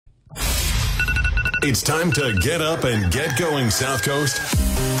It's time to get up and get going, South Coast.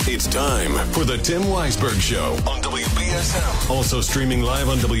 It's time for the Tim Weisberg Show on WBSM. Also streaming live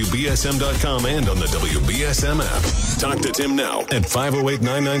on WBSM.com and on the WBSM app. Talk to Tim now at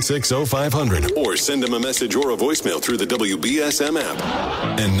 508-996-0500 or send him a message or a voicemail through the WBSM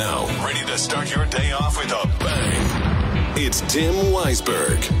app. And now, ready to start your day off with a bang. It's Tim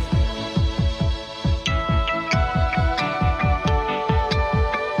Weisberg.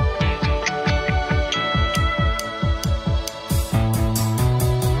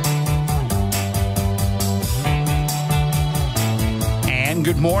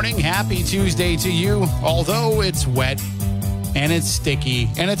 Good morning. Happy Tuesday to you. Although it's wet and it's sticky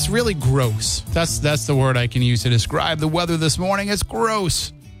and it's really gross. That's the word I can use to describe the weather this morning. It's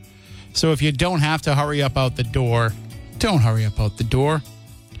gross. So if you don't have to hurry up out the door, don't hurry up out the door.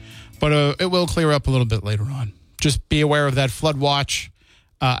 But it will clear up a little bit later on. Just be aware of that flood watch.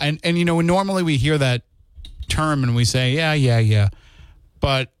 And you know, normally we hear that term and we say, yeah.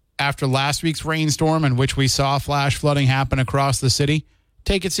 But after last week's rainstorm in which we saw flash flooding happen across the city,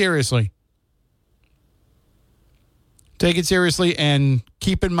 take it seriously. Take it seriously and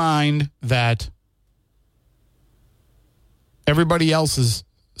keep in mind that everybody else is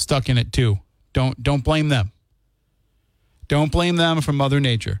stuck in it too. Don't blame them. Don't blame them for Mother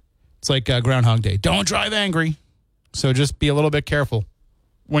Nature. It's like Groundhog Day. Don't drive angry. So just be a little bit careful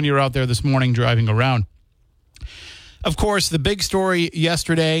when you're out there this morning driving around. Of course, the big story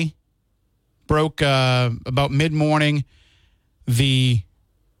yesterday broke about mid-morning. The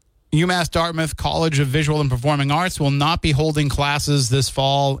UMass Dartmouth College of Visual and Performing Arts will not be holding classes this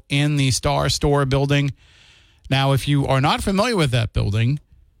fall in the Star Store building. Now, if you are not familiar with that building,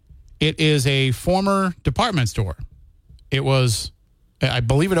 it is a former department store. It was, I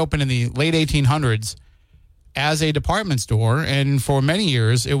believe it opened in the late 1800s as a department store, and for many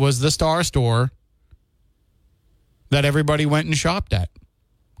years, it was the Star Store that everybody went and shopped at.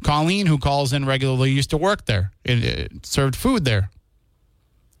 Colleen, who calls in regularly, used to work there. It served food there.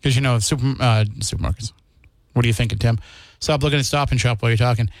 Because, you know, supermarkets. What are you thinking, Tim? Stop looking at Stop and Shop while you're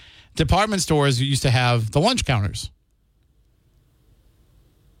talking. Department stores used to have the lunch counters.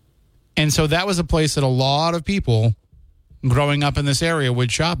 And so that was a place that a lot of people growing up in this area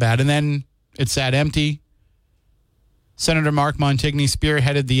would shop at. And then it sat empty. Senator Mark Montigny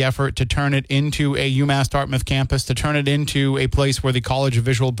spearheaded the effort to turn it into a UMass Dartmouth campus, to turn it into a place where the College of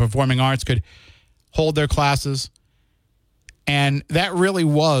Visual and Performing Arts could hold their classes. And that really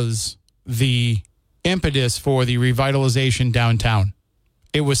was the impetus for the revitalization downtown.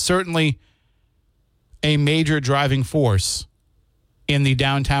 It was certainly a major driving force in the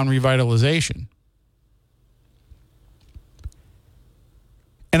downtown revitalization.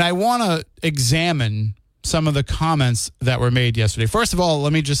 And I want to examine some of the comments that were made yesterday. First of all,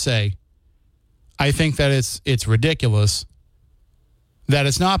 let me just say, I think that it's ridiculous that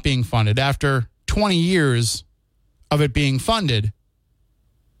it's not being funded. After 20 years of it being funded,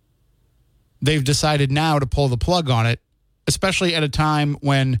 they've decided now to pull the plug on it, especially at a time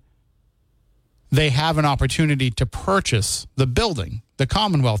when they have an opportunity to purchase the building. The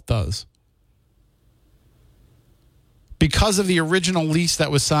Commonwealth does. Because of the original lease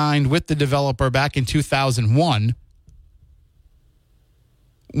that was signed with the developer back in 2001,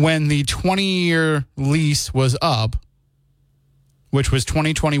 when the 20-year lease was up, which was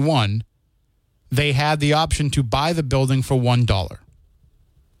 2021, they had the option to buy the building for $1.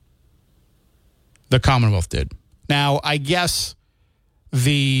 The Commonwealth did. Now, I guess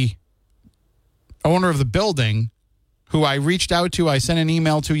the owner of the building, who I reached out to, I sent an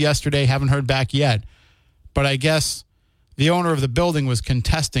email to yesterday, haven't heard back yet, but I guess the owner of the building was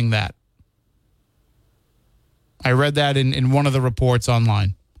contesting that. I read that in one of the reports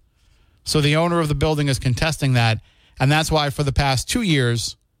online. So the owner of the building is contesting that, and that's why for the past 2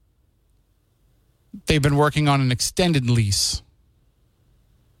 years, they've been working on an extended lease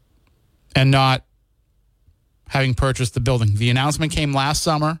and not having purchased the building. The announcement came last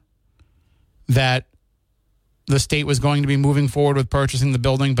summer that the state was going to be moving forward with purchasing the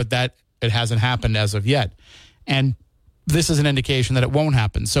building, but that it hasn't happened as of yet. And this is an indication that it won't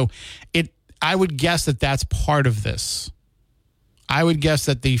happen. So I would guess that that's part of this. I would guess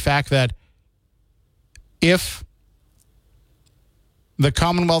that the fact that if the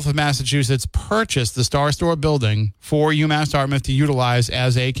Commonwealth of Massachusetts purchased the Star Store building for UMass Dartmouth to utilize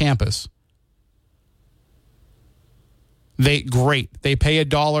as a campus, they pay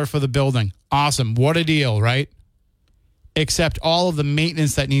 $1 for the building. Awesome. What a deal, right? Except all of the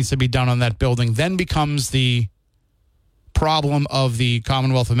maintenance that needs to be done on that building then becomes the problem of the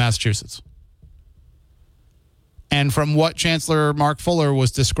Commonwealth of Massachusetts. And from what Chancellor Mark Fuller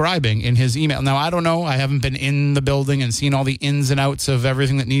was describing in his email, now I don't know, I haven't been in the building and seen all the ins and outs of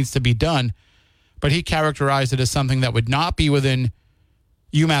everything that needs to be done, but he characterized it as something that would not be within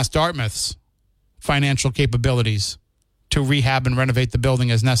UMass Dartmouth's financial capabilities to rehab and renovate the building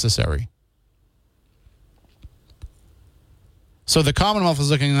as necessary. So the Commonwealth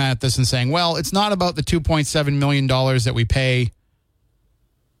is looking at this and saying, well, it's not about the $2.7 million that we pay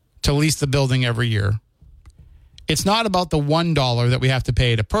to lease the building every year. It's not about the $1 that we have to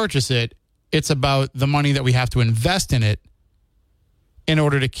pay to purchase it. It's about the money that we have to invest in it in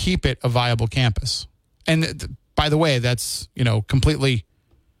order to keep it a viable campus. And by the way, that's, completely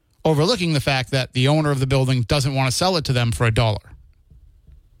overlooking the fact that the owner of the building doesn't want to sell it to them for $1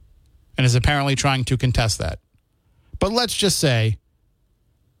 and is apparently trying to contest that. But let's just say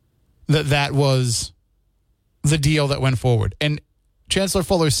that that was the deal that went forward. And Chancellor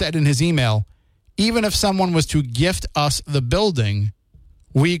Fuller said in his email, even if someone was to gift us the building,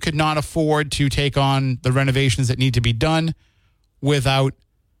 we could not afford to take on the renovations that need to be done without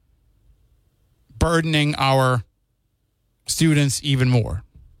burdening our students even more.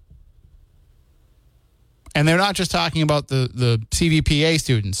 And they're not just talking about the CVPA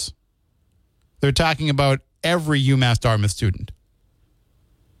students. They're talking about every UMass Dartmouth student.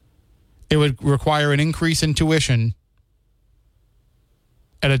 It would require an increase in tuition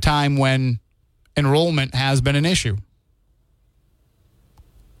at a time when enrollment has been an issue.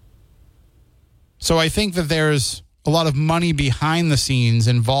 So I think that there's a lot of money behind the scenes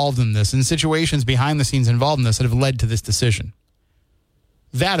involved in this and situations behind the scenes involved in this that have led to this decision.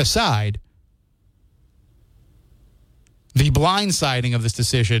 That aside, the blindsiding of this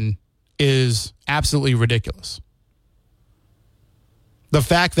decision is absolutely ridiculous. The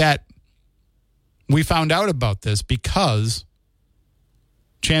fact that we found out about this because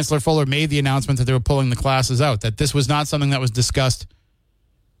Chancellor Fuller made the announcement that they were pulling the classes out, that this was not something that was discussed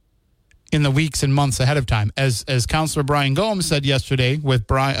in the weeks and months ahead of time. As Councillor Brian Gomes said yesterday with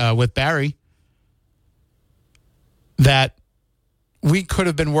Barry, that we could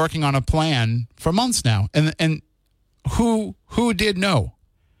have been working on a plan for months now. And who did know?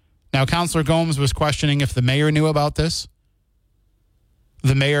 Now, Councillor Gomes was questioning if the mayor knew about this.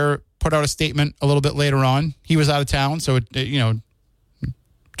 The mayor put out a statement a little bit later on. He was out of town, so it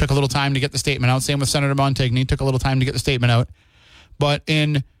took a little time to get the statement out. Same with Senator Montigny. Took a little time to get the statement out. But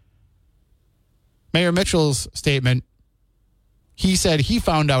in Mayor Mitchell's statement, he said he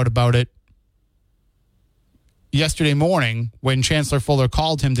found out about it yesterday morning when Chancellor Fuller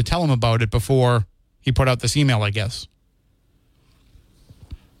called him to tell him about it before he put out this email, I guess.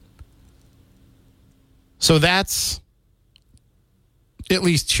 So that's at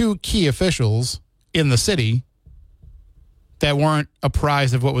least two key officials in the city that weren't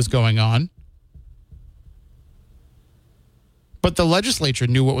apprised of what was going on. But the legislature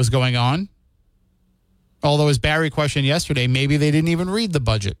knew what was going on. Although, as Barry questioned yesterday, maybe they didn't even read the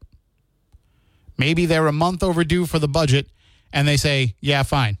budget. Maybe they're a month overdue for the budget, and they say, yeah,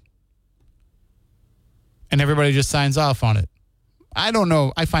 fine. And everybody just signs off on it. I don't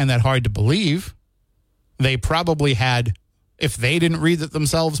know. I find that hard to believe. They probably had, if they didn't read it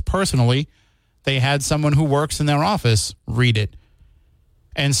themselves personally, they had someone who works in their office read it.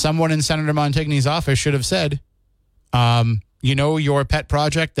 And someone in Senator Montigny's office should have said, your pet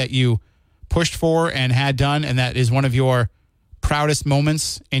project that you pushed for and had done, and that is one of your proudest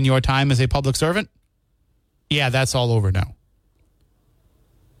moments in your time as a public servant? Yeah, that's all over now.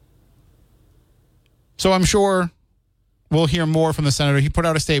 So I'm sure we'll hear more from the senator. He put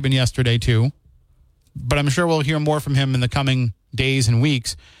out a statement yesterday, too. But I'm sure we'll hear more from him in the coming days and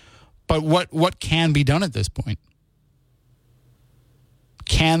weeks. But what can be done at this point?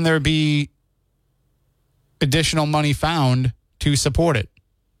 Can there be additional money found to support it?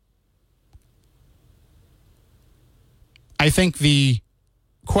 I think the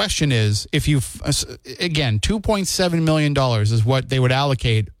question is, if again, $2.7 million is what they would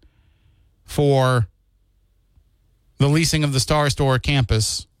allocate for the leasing of the Star Store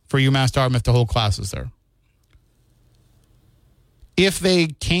campus for UMass Dartmouth to hold classes there. If they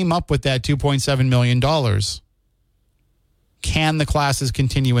came up with that $2.7 million, can the classes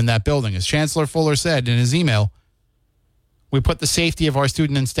continue in that building? As Chancellor Fuller said in his email, we put the safety of our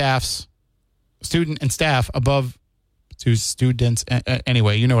student and staff above to students.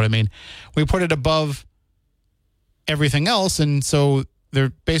 Anyway, you know what I mean. We put it above everything else. And so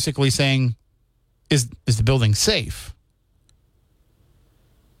they're basically saying, is the building safe?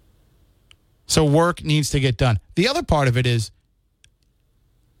 So work needs to get done. The other part of it is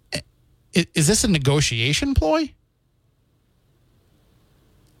this a negotiation ploy?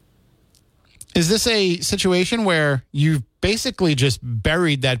 Is this a situation where you've basically just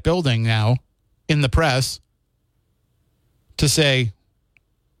buried that building now in the press to say,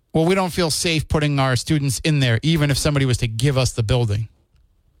 well, we don't feel safe putting our students in there, even if somebody was to give us the building?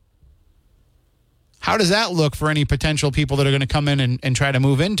 How does that look for any potential people that are going to come in and try to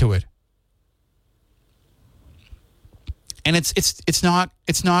move into it? And it's not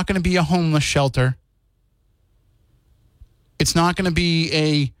going to be a homeless shelter. It's not going to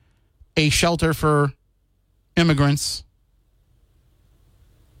be a shelter for immigrants.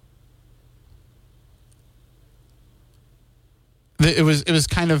 It was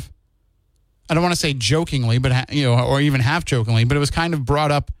kind of, I don't want to say jokingly, but or even half jokingly, but it was kind of brought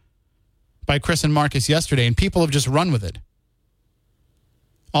up by Chris and Marcus yesterday, and people have just run with it.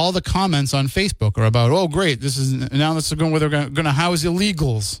 All the comments on Facebook are about, oh, great, this is going where they're going to house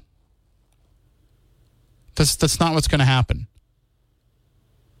illegals. That's not what's going to happen.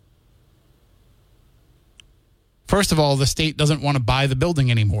 First of all, the state doesn't want to buy the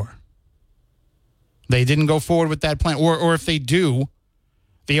building anymore. They didn't go forward with that plan. Or if they do,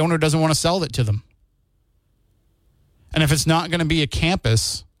 the owner doesn't want to sell it to them. And if it's not going to be a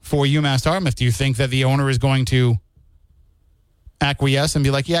campus for UMass Dartmouth, do you think that the owner is going to acquiesce and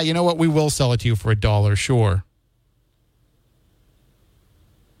be like, yeah, you know what, we will sell it to you for $1, sure.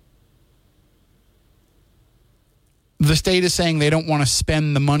 The state is saying they don't want to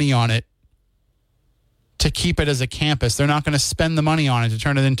spend the money on it to keep it as a campus. They're not going to spend the money on it to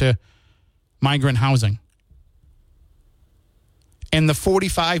turn it into migrant housing. And the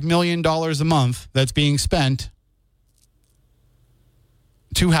 $45 million a month that's being spent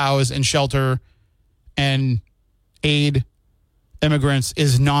to house and shelter and aid immigrants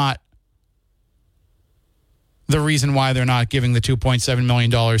is not the reason why they're not giving the $2.7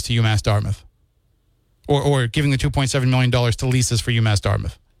 million to UMass Dartmouth or giving the $2.7 million to leases for UMass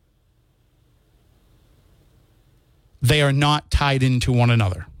Dartmouth. They are not tied into one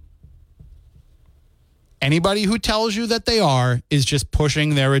another. Anybody who tells you that they are is just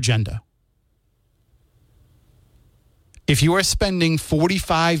pushing their agenda. If you are spending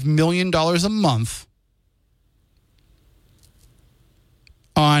 $45 million a month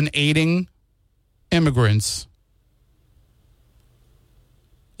on aiding immigrants,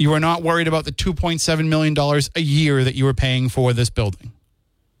 you are not worried about the $2.7 million a year that you are paying for this building.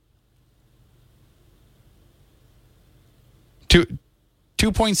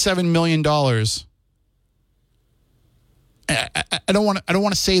 $2.7 million. I don't want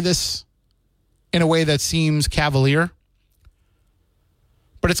to say this in a way that seems cavalier,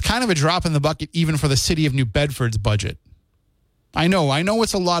 but it's kind of a drop in the bucket even for the city of New Bedford's budget. I know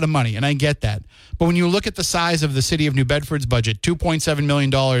it's a lot of money, and I get that. But when you look at the size of the city of New Bedford's budget, $2.7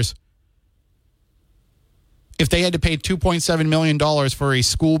 million, if they had to pay $2.7 million for a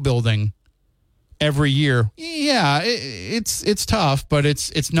school building every year, yeah, it's tough, but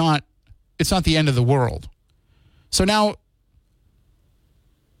it's not the end of the world. So now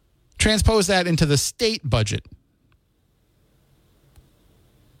transpose that into the state budget.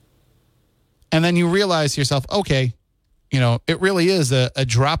 And then you realize to yourself, okay, it really is a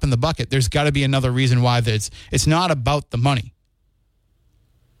drop in the bucket. There's got to be another reason why it's not about the money.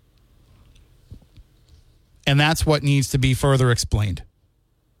 And that's what needs to be further explained.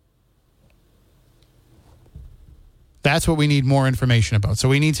 That's what we need more information about. So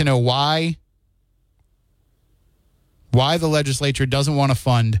we need to know why the legislature doesn't want to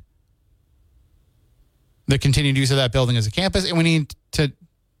fund the continued use of that building as a campus, and we need to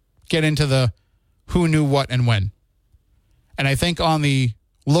get into the who knew what and when. And I think on the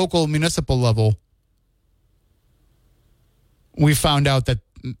local municipal level, we found out that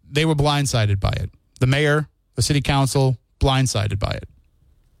they were blindsided by it. The mayor, the city council, blindsided by it.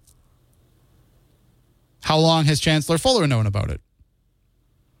 How long has Chancellor Fuller known about it?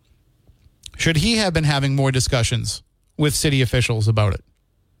 Should he have been having more discussions with city officials about it?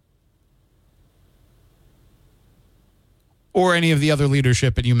 Or any of the other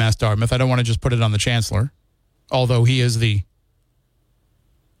leadership at UMass Dartmouth? I don't want to just put it on the chancellor, although he is the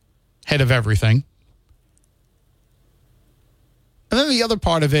head of everything. And then the other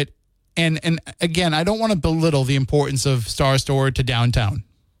part of it, and again, I don't want to belittle the importance of Star Store to downtown.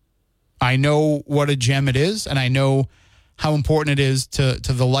 I know what a gem it is, and I know how important it is to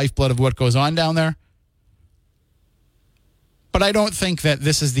the lifeblood of what goes on down there. But I don't think that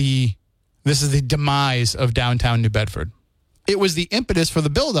this is the demise of downtown New Bedford. It was the impetus for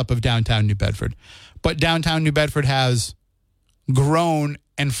the buildup of downtown New Bedford. But downtown New Bedford has grown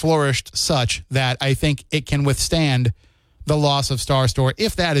and flourished such that I think it can withstand the loss of Star Store,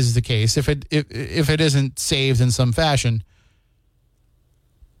 if that is the case, if it isn't saved in some fashion.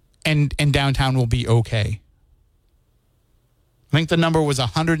 and downtown will be okay. I think the number was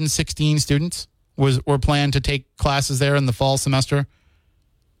 116 students were planned to take classes there in the fall semester.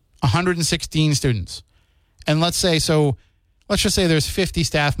 116 students. And let's just say there's 50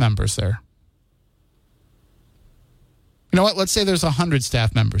 staff members there. You know what? Let's say there's 100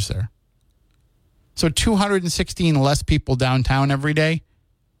 staff members there. So 216 less people downtown every day.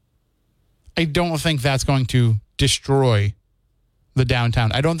 I don't think that's going to destroy the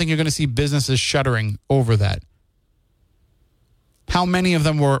downtown. I don't think you're going to see businesses shuttering over that. How many of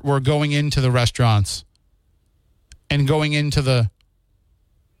them were going into the restaurants and going into the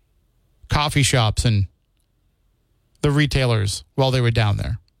coffee shops and the retailers while they were down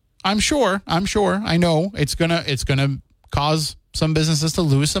there? I'm sure. I know it's gonna cause some businesses to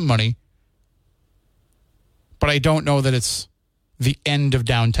lose some money. But I don't know that it's the end of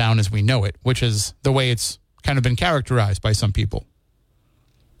downtown as we know it, which is the way it's kind of been characterized by some people.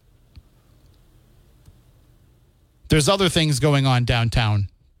 There's other things going on downtown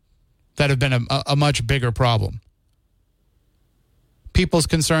that have been a much bigger problem. People's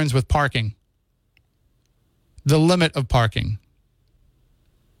concerns with parking. The limit of parking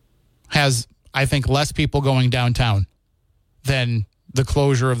has, I think, less people going downtown than the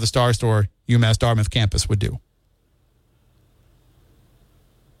closure of the Star Store UMass Dartmouth campus would do.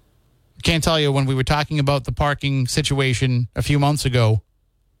 I can't tell you, when we were talking about the parking situation a few months ago,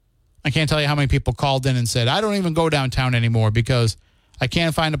 I can't tell you how many people called in and said, I don't even go downtown anymore because I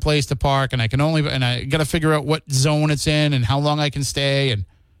can't find a place to park, and I got to figure out what zone it's in and how long I can stay, and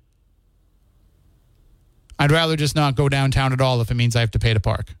I'd rather just not go downtown at all if it means I have to pay to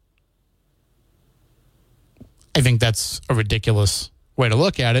park. I think that's a ridiculous way to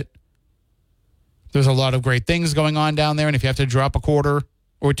look at it. There's a lot of great things going on down there, and if you have to drop a quarter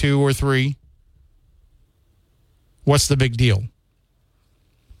or two or three, what's the big deal?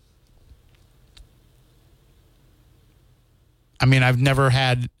 I mean, I've never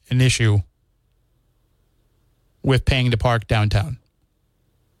had an issue with paying to park downtown.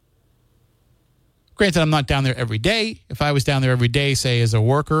 Granted, I'm not down there every day. If I was down there every day, say, as a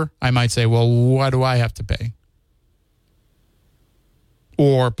worker, I might say, well, why do I have to pay?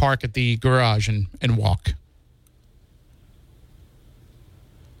 Or park at the garage and walk.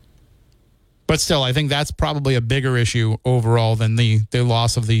 But still, I think that's probably a bigger issue overall than the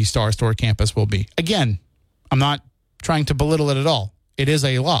loss of the Star Store campus will be. Again, I'm not trying to belittle it at all. It is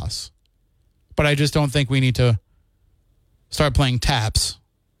a loss. But I just don't think we need to start playing taps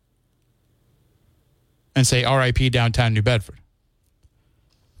and say RIP downtown New Bedford.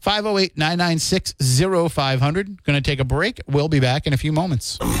 508-996-0500. Going to take a break. We'll be back in a few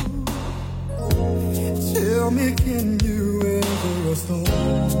moments. Tell me, can you ever stone?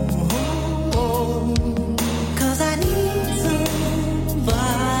 'Cause I need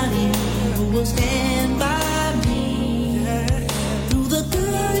somebody who will stand by me through the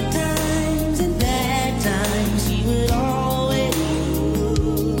good times and bad times. He would always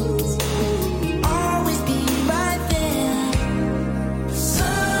be right there.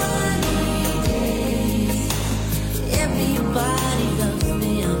 Sunny days, everybody loves them.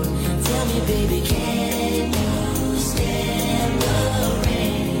 Tell me, baby, can you stand the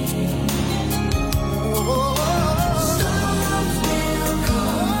rain? Storms will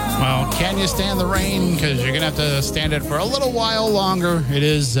come. Well, can you stand the rain? Because you're going to have to stand it for a little while longer.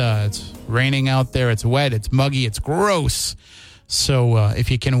 It's raining out there. It's wet. It's muggy. It's gross. So if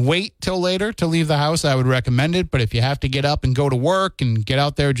you can wait till later to leave the house, I would recommend it. But if you have to get up and go to work and get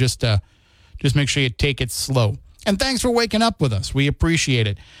out there, just make sure you take it slow. And thanks for waking up with us. We appreciate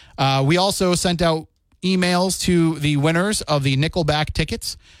it. We also sent out emails to the winners of the Nickelback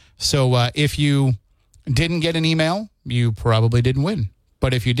tickets. So if you didn't get an email, you probably didn't win.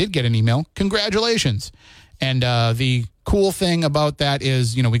 But if you did get an email, congratulations. And the cool thing about that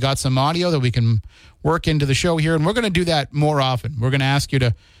is, we got some audio that we can work into the show here, and we're going to do that more often. We're going to ask you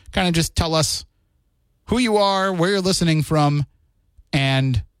to kind of just tell us who you are, where you're listening from,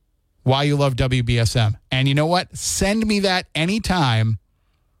 and why you love WBSM. And you know what? Send me that anytime,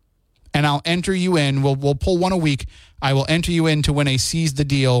 and I'll enter you in. We'll pull one a week. I will enter you in to win a Seize the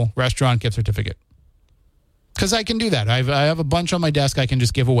Deal restaurant gift certificate. Because I can do that. I have a bunch on my desk I can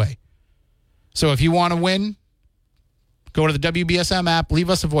just give away. So if you want to win, go to the WBSM app, leave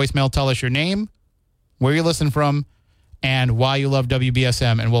us a voicemail, tell us your name, where you listen from, and why you love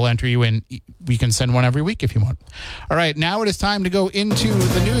WBSM, and we'll enter you in. We can send one every week if you want. All right, now it is time to go into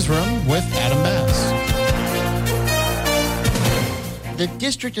the newsroom with Adam Bass. The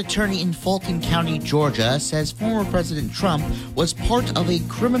district attorney in Fulton County, Georgia, says former President Trump was part of a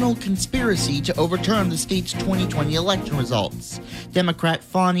criminal conspiracy to overturn the state's 2020 election results. Democrat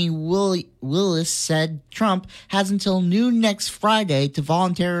Fani Willis said Trump has until noon next Friday to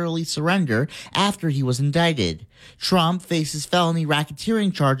voluntarily surrender after he was indicted. Trump faces felony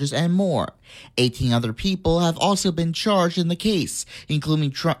racketeering charges and more. 18 other people have also been charged in the case,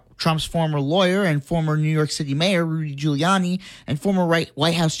 including Trump's former lawyer and former New York City Mayor Rudy Giuliani and former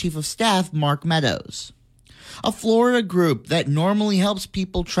White House Chief of Staff Mark Meadows. A Florida group that normally helps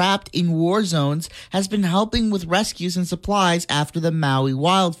people trapped in war zones has been helping with rescues and supplies after the Maui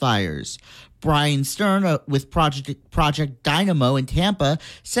wildfires. Brian Stern with Project Dynamo in Tampa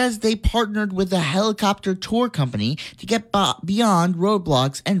says they partnered with a helicopter tour company to get beyond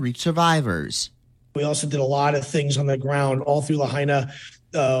roadblocks and reach survivors. We also did a lot of things on the ground all through Lahaina,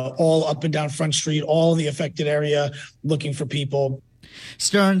 all up and down Front Street, all the affected area, looking for people.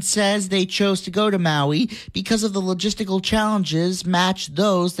 Stern says they chose to go to Maui because of the logistical challenges matched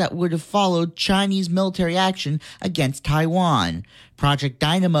those that would have followed Chinese military action against Taiwan. Project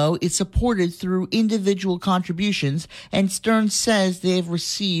Dynamo is supported through individual contributions, and Stern says they have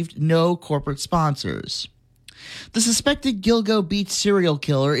received no corporate sponsors. The suspected Gilgo Beach serial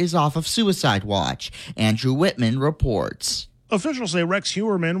killer is off of suicide watch. Andrew Whitman reports. Officials say Rex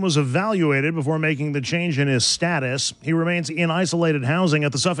Heuermann was evaluated before making the change in his status. He remains in isolated housing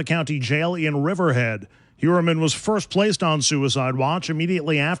at the Suffolk County Jail in Riverhead. Heuermann was first placed on suicide watch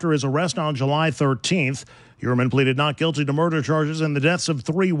immediately after his arrest on July 13th. Heuermann pleaded not guilty to murder charges in the deaths of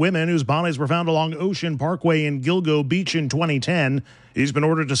 3 women whose bodies were found along Ocean Parkway in Gilgo Beach in 2010. He's been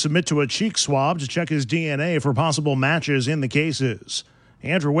ordered to submit to a cheek swab to check his DNA for possible matches in the cases.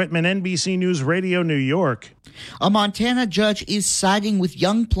 Andrew Whitman, NBC News Radio, New York. A Montana judge is siding with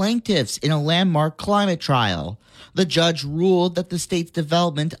young plaintiffs in a landmark climate trial. The judge ruled that the state's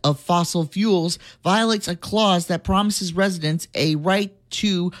development of fossil fuels violates a clause that promises residents a right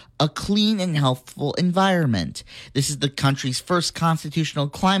to a clean and healthful environment. This is the country's first constitutional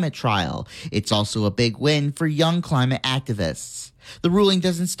climate trial. It's also a big win for young climate activists. The ruling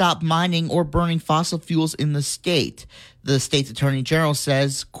doesn't stop mining or burning fossil fuels in the state. The state's attorney general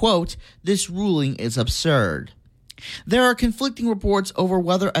says, quote, "This ruling is absurd." There are conflicting reports over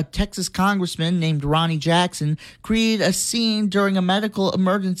whether a Texas congressman named Ronnie Jackson created a scene during a medical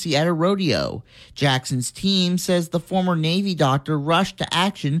emergency at a rodeo. Jackson's team says the former Navy doctor rushed to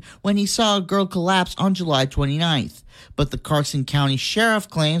action when he saw a girl collapse on July 29th. But the Carson County Sheriff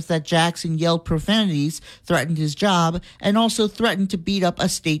claims that Jackson yelled profanities, threatened his job, and also threatened to beat up a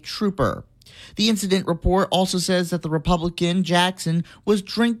state trooper. The incident report also says that the Republican Jackson was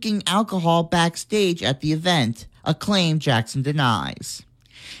drinking alcohol backstage at the event, a claim Jackson denies.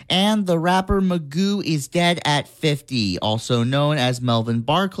 And the rapper Magoo is dead at 50, also known as Melvin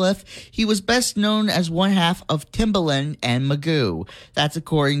Barcliff. He was best known as one half of Timbaland and Magoo. That's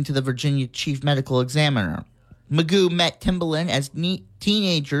according to the Virginia Chief Medical Examiner. Magoo met Timbaland as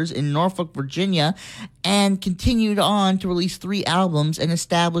teenagers in Norfolk, Virginia, and continued on to release 3 albums and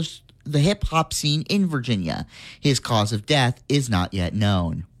establish the hip-hop scene in Virginia. His cause of death is not yet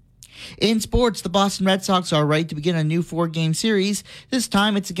known. In sports, the Boston Red Sox are ready to begin a new 4-game series. This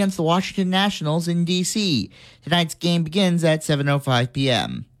time it's against the Washington Nationals in D.C. Tonight's game begins at 7:05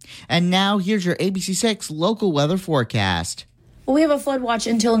 p.m. And now here's your ABC6 local weather forecast. We have a flood watch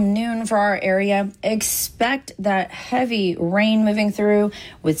until noon for our area. Expect that heavy rain moving through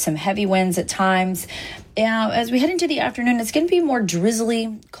with some heavy winds at times. As we head into the afternoon, it's going to be more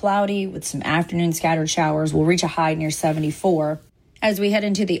drizzly, cloudy with some afternoon scattered showers. We'll reach a high near 74. As we head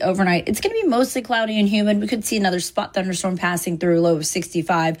into the overnight, it's going to be mostly cloudy and humid. We could see another spot thunderstorm passing through, low of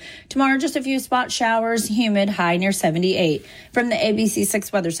 65. Tomorrow, just a few spot showers, humid, high near 78. From the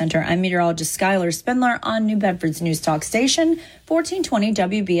ABC6 Weather Center, I'm meteorologist Skylar Spindler on New Bedford's News Talk Station, 1420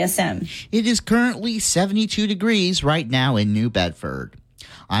 WBSM. It is currently 72 degrees right now in New Bedford.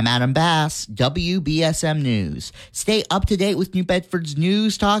 I'm Adam Bass, WBSM News. Stay up to date with New Bedford's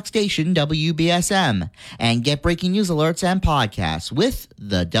news talk station, WBSM, and get breaking news alerts and podcasts with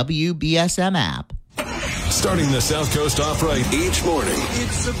the WBSM app. Starting the South Coast off right each morning.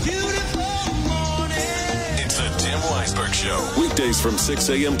 It's a beautiful morning. It's the Tim Weisberg Show. Weekdays from 6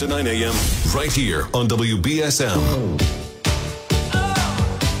 a.m. to 9 a.m. right here on WBSM.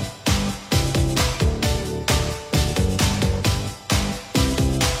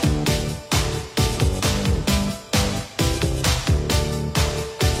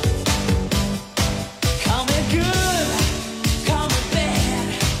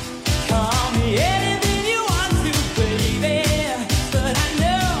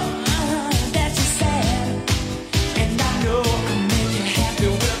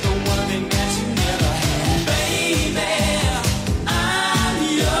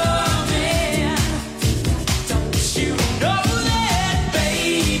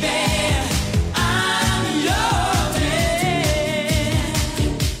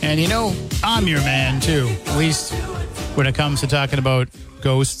 And you know, I'm your man, too. At least when it comes to talking about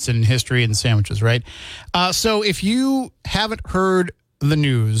ghosts and history and sandwiches, right? So if you haven't heard the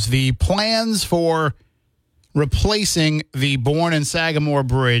news, the plans for replacing the Bourne and Sagamore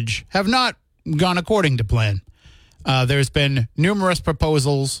Bridge have not gone according to plan. There's been numerous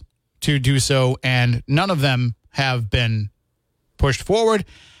proposals to do so, and none of them have been pushed forward.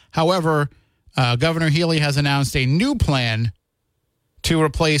 However, Governor Healy has announced a new plan to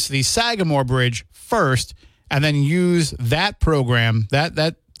replace the Sagamore Bridge first, and then use that program,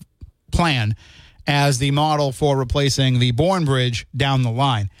 that plan, as the model for replacing the Bourne Bridge down the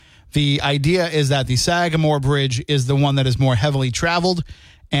line. The idea is that the Sagamore Bridge is the one that is more heavily traveled,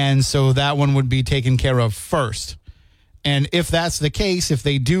 and so that one would be taken care of first. And if that's the case, if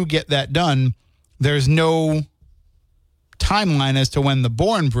they do get that done, there's no timeline as to when the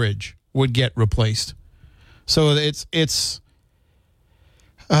Bourne Bridge would get replaced. So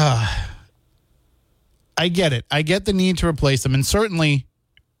I get it. I get the need to replace them, and certainly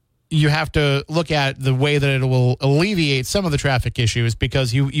you have to look at the way that it will alleviate some of the traffic issues,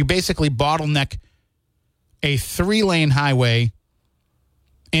 because you basically bottleneck a 3-lane highway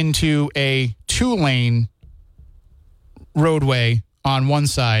into a 2-lane roadway on one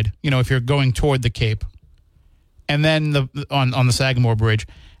side, you know, if you're going toward the Cape, and then on the Sagamore Bridge.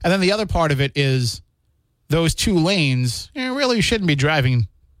 And then the other part of it is those 2 lanes, really you shouldn't be driving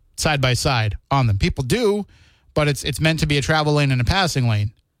side by side on them. People do, but it's meant to be a travel lane and a passing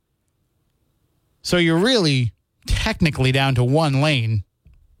lane. So you're really technically down to 1 lane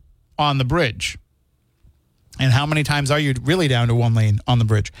on the bridge. And how many times are you really down to 1 lane on the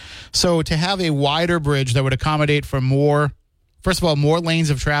bridge? So to have a wider bridge that would accommodate for more, first of all, more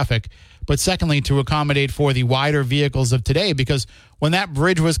lanes of traffic, but secondly, to accommodate for the wider vehicles of today, because when that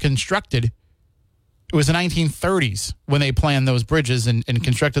bridge was constructed, it was the 1930s when they planned those bridges and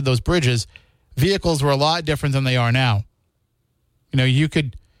constructed those bridges. Vehicles were a lot different than they are now. You know, you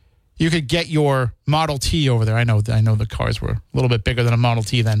could get your Model T over there. I know the cars were a little bit bigger than a Model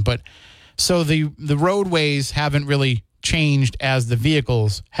T then, but so the roadways haven't really changed as the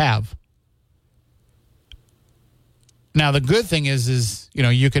vehicles have. Now the good thing is you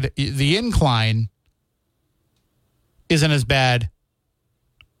know, the incline isn't as bad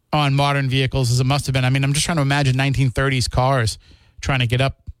on modern vehicles as it must have been. I mean, I'm just trying to imagine 1930s cars trying to get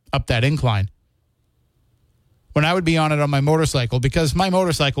up that incline. When I would be on it on my motorcycle, because my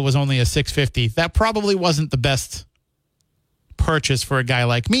motorcycle was only a 650, that probably wasn't the best purchase for a guy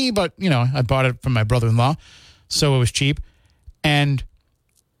like me, but, you know, I bought it from my brother-in-law, so it was cheap. And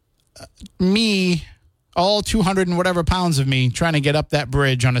me, all 200 and whatever pounds of me, trying to get up that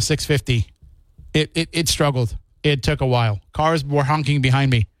bridge on a 650, it struggled. It took a while. Cars were honking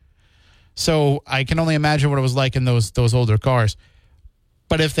behind me. So I can only imagine what it was like in those older cars.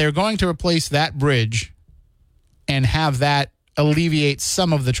 But if they're going to replace that bridge and have that alleviate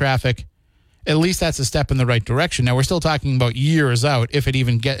some of the traffic, at least that's a step in the right direction. Now, we're still talking about years out if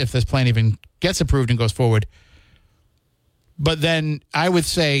this plan even gets approved and goes forward. But then I would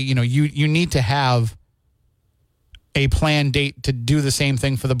say, you know, you need to have a planned date to do the same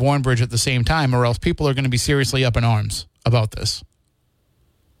thing for the Bourne Bridge at the same time, or else people are going to be seriously up in arms about this.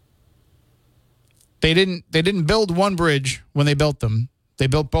 They didn't build one bridge when they built them. They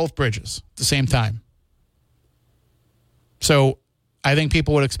built both bridges at the same time. So I think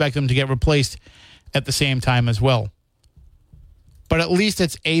people would expect them to get replaced at the same time as well. But at least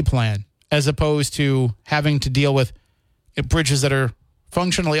it's a plan, as opposed to having to deal with bridges that are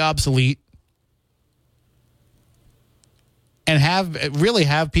functionally obsolete and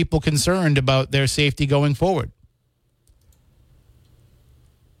have people concerned about their safety going forward.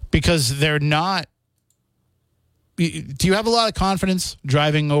 Because they're not. Do you have a lot of confidence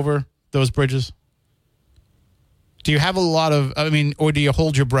driving over those bridges? Do you have a lot of, or do you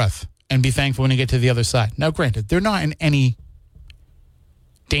hold your breath and be thankful when you get to the other side? Now, granted, they're not in any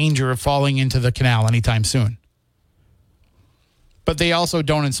danger of falling into the canal anytime soon. But they also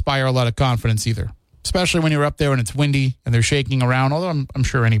don't inspire a lot of confidence either, especially when you're up there and it's windy and they're shaking around, although I'm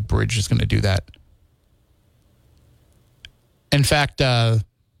sure any bridge is going to do that. In fact,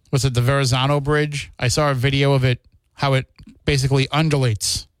 was it the Verrazano Bridge? I saw a video of it, how it basically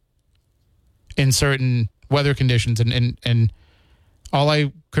undulates in certain weather conditions. And all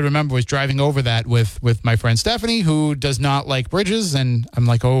I could remember was driving over that with my friend Stephanie, who does not like bridges. And I'm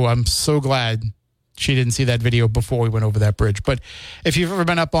like, oh, I'm so glad she didn't see that video before we went over that bridge. But if you've ever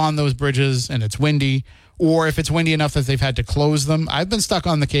been up on those bridges and it's windy, or if it's windy enough that they've had to close them, I've been stuck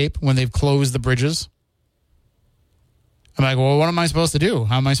on the Cape when they've closed the bridges. I'm like, well, what am I supposed to do?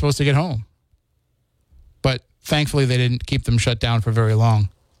 How am I supposed to get home? But thankfully, they didn't keep them shut down for very long.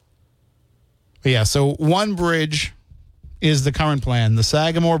 But yeah, so one bridge is the current plan. The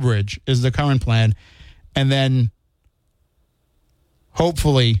Sagamore Bridge is the current plan. And then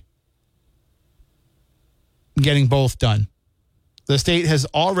hopefully getting both done. The state has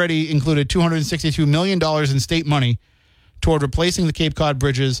already included $262 million in state money toward replacing the Cape Cod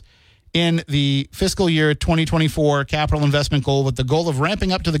bridges in the fiscal year 2024 capital investment goal, with the goal of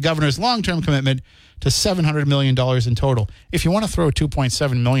ramping up to the governor's long-term commitment to $700 million in total. If you want to throw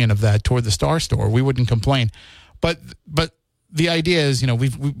 $2.7 million of that toward the Star Store, we wouldn't complain. But the idea is,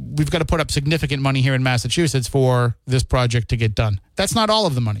 we've got to put up significant money here in Massachusetts for this project to get done. That's not all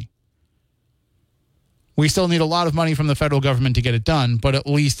of the money. We still need a lot of money from the federal government to get it done, but at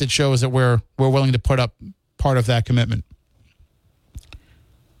least it shows that we're willing to put up part of that commitment.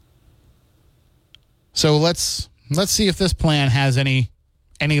 So let's see if this plan has any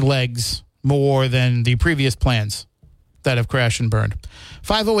legs more than the previous plans that have crashed and burned.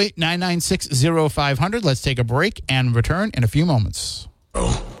 508-996-0500. Let's take a break and return in a few moments.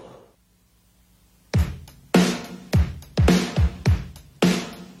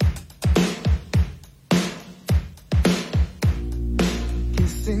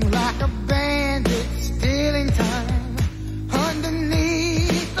 Kissing like a bandit, stealing time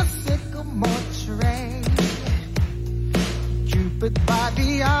underneath the sycamore tree. Cupid by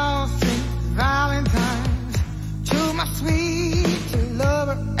the all-saints Valentine's to my sweet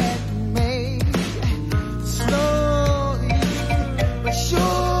lover and me. Slowly but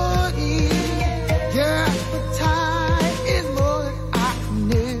surely, your appetite is more than I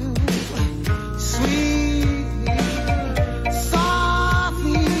knew. Sweetly,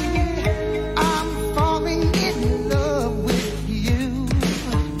 softly, I'm falling in love with you.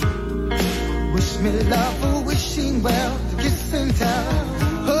 Wish me love, or wishing well, to kiss and tell.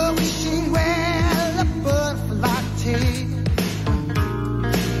 Oh, wishing well, a butterfly tear.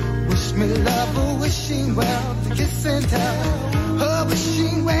 Wish me love, or wishing well, to kiss and tell. Oh,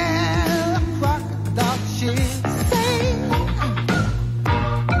 wishing well, a crocodile tear.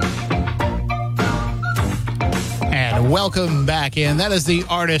 And welcome back in. That is the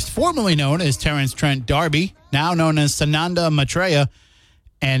artist formerly known as Terrence Trent D'Arby, now known as Sananda Maitreya.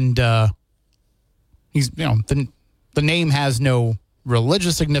 And he's, the name has no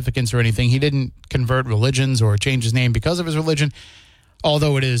religious significance or anything. He didn't convert religions or change his name because of his religion,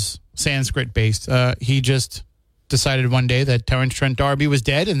 although it is Sanskrit based. He just decided one day that Terrence Trent D'Arby was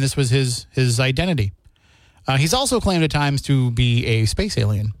dead, and this was his identity. He's also claimed at times to be a space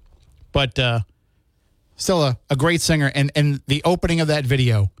alien, but still a great singer. And the opening of that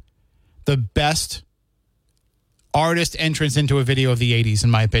video, the best artist entrance into a video of the 80s,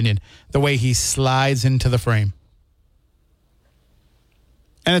 in my opinion, the way he slides into the frame.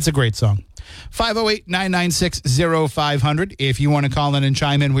 And it's a great song. 508-996-0500 if you want to call in and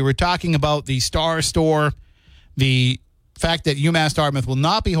chime in. We were talking about the Star Store, the fact that UMass Dartmouth will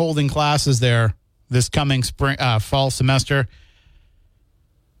not be holding classes there this coming fall semester.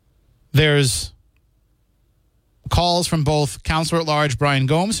 There's calls from both Counselor at Large Brian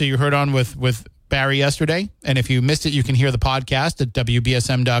Gomes, who you heard on with Barry yesterday. And if you missed it, you can hear the podcast at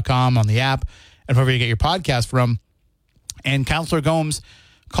WBSM.com on the app and wherever you get your podcast from. And Counselor Gomes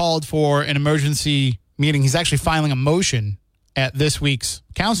called for an emergency meeting. He's actually filing a motion at this week's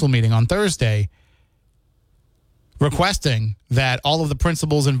council meeting on Thursday, requesting that all of the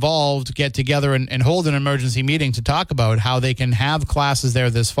principals involved get together and hold an emergency meeting to talk about how they can have classes there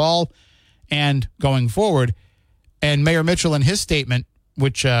this fall and going forward. And Mayor Mitchell, in his statement,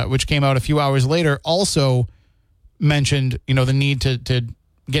 which came out a few hours later, also mentioned, the need to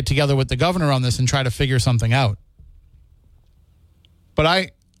get together with the governor on this and try to figure something out. But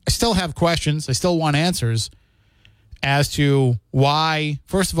I still have questions. I still want answers as to why,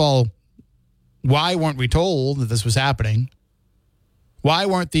 first of all, why weren't we told that this was happening? Why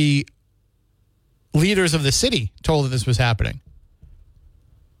weren't the leaders of the city told that this was happening?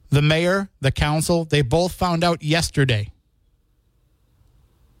 The mayor, the council, they both found out yesterday.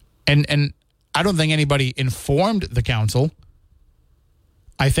 And I don't think anybody informed the council.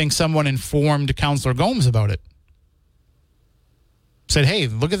 I think someone informed Counselor Gomes about it. Said, hey,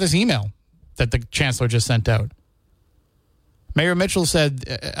 look at this email that the chancellor just sent out. Mayor Mitchell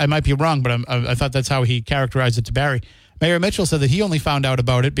said, I might be wrong, but I thought that's how he characterized it to Barry. Mayor Mitchell said that he only found out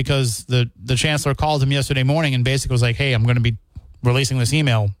about it because the chancellor called him yesterday morning and basically was like, hey, I'm going to be releasing this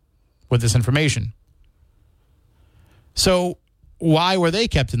email with this information. So why were they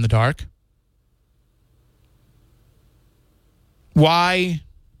kept in the dark? Why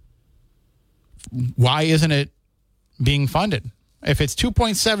isn't it being funded? If it's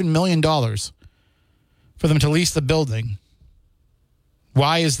 $2.7 million for them to lease the building,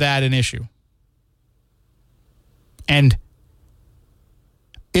 why is that an issue? And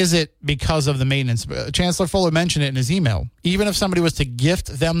is it because of the maintenance? Chancellor Fuller mentioned it in his email. Even if somebody was to gift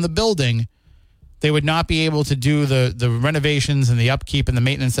them the building, they would not be able to do the renovations and the upkeep and the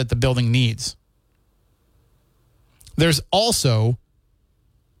maintenance that the building needs. There's also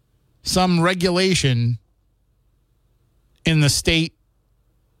some regulation in the state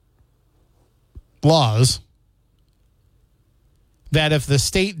laws that if the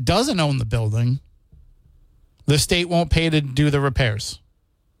state doesn't own the building, the state won't pay to do the repairs.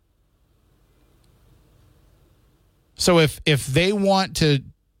 So if they want to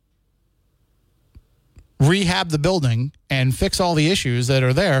rehab the building and fix all the issues that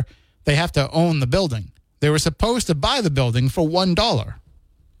are there, they have to own the building. They were supposed to buy the building for $1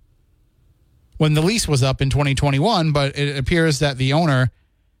 when the lease was up in 2021, but it appears that the owner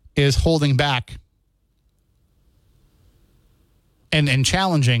is holding back and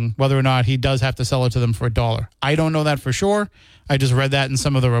challenging whether or not he does have to sell it to them for $1. I don't know that for sure. I just read that in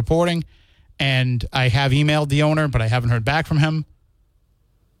some of the reporting, and I have emailed the owner, but I haven't heard back from him.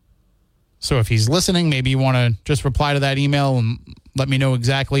 So if he's listening, maybe you want to just reply to that email and let me know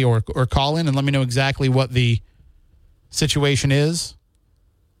exactly, or call in and let me know exactly what the situation is.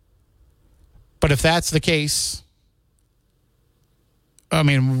 But if that's the case, I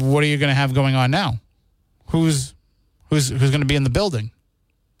mean, what are you going to have going on now? Who's going to be in the building?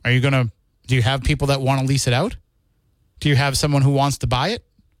 Do you have people that want to lease it out? Do you have someone who wants to buy it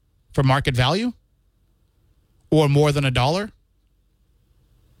for market value or more than $1?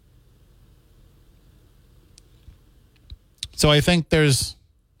 So I think there's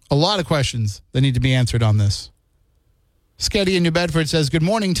a lot of questions that need to be answered on this. Sketty in New Bedford says, "Good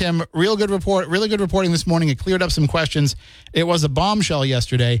morning, Tim. Really good reporting this morning. It cleared up some questions. It was a bombshell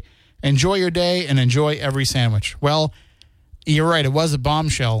yesterday. Enjoy your day and enjoy every sandwich." Well, you're right. It was a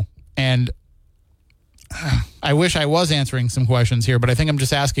bombshell. And I wish I was answering some questions here, but I think I'm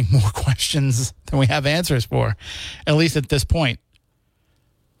just asking more questions than we have answers for, at least at this point.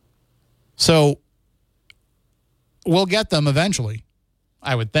 So we'll get them eventually,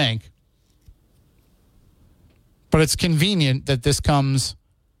 I would think. But it's convenient that this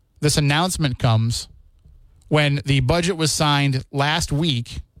announcement comes when the budget was signed last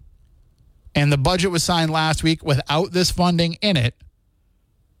week, and the budget was signed last week without this funding in it.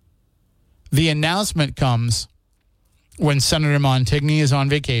 The announcement comes when Senator Montigny is on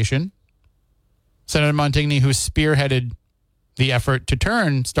vacation. Senator Montigny, who spearheaded the effort to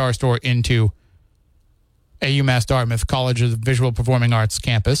turn Star Store into a UMass Dartmouth College of Visual Performing Arts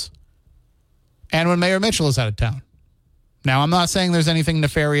campus. And when Mayor Mitchell is out of town. Now, I'm not saying there's anything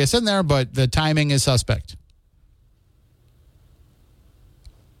nefarious in there, but the timing is suspect.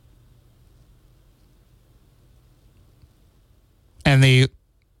 And the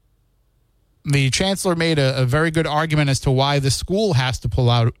chancellor made a very good argument as to why the school has to pull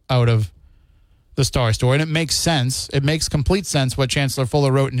out of the Star Store. And it makes sense. It makes complete sense what Chancellor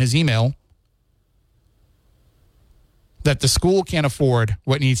Fuller wrote in his email, that the school can't afford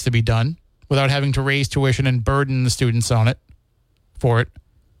what needs to be done without having to raise tuition and burden the students for it.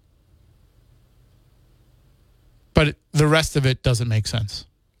 But the rest of it doesn't make sense.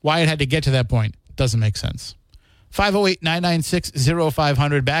 Why it had to get to that point doesn't make sense.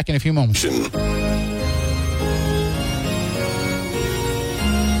 508-996-0500. Back in a few moments.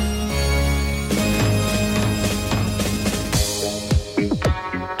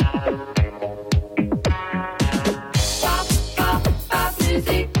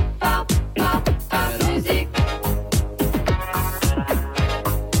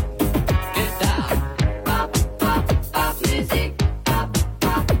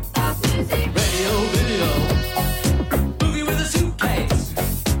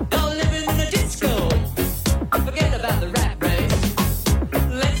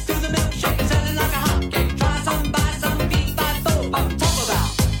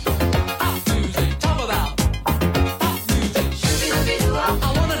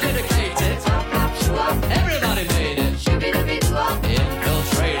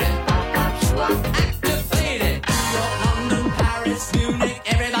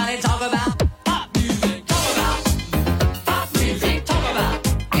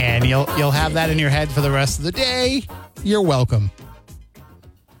 You'll have that in your head for the rest of the day. You're welcome.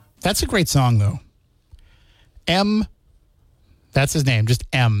 That's a great song, though. M, that's his name, just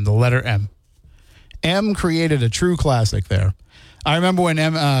M, the letter M. M created a true classic there. I remember when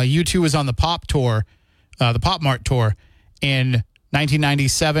U2 was on the Pop tour, the Pop Mart tour in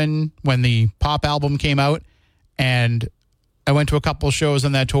 1997 when the Pop album came out, and I went to a couple shows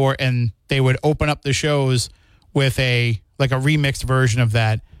on that tour, and they would open up the shows with a remixed version of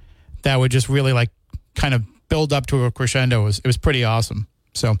that would just really kind of build up to a crescendo. It was pretty awesome.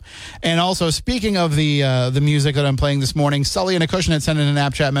 So, and also speaking of the music that I'm playing this morning, Sully and Acushnet had sent in an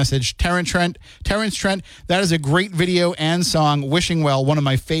app chat message. Terrence Trent, that is a great video and song. Wishing Well, one of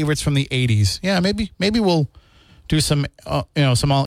my favorites from the '80s. Yeah, maybe we'll do some some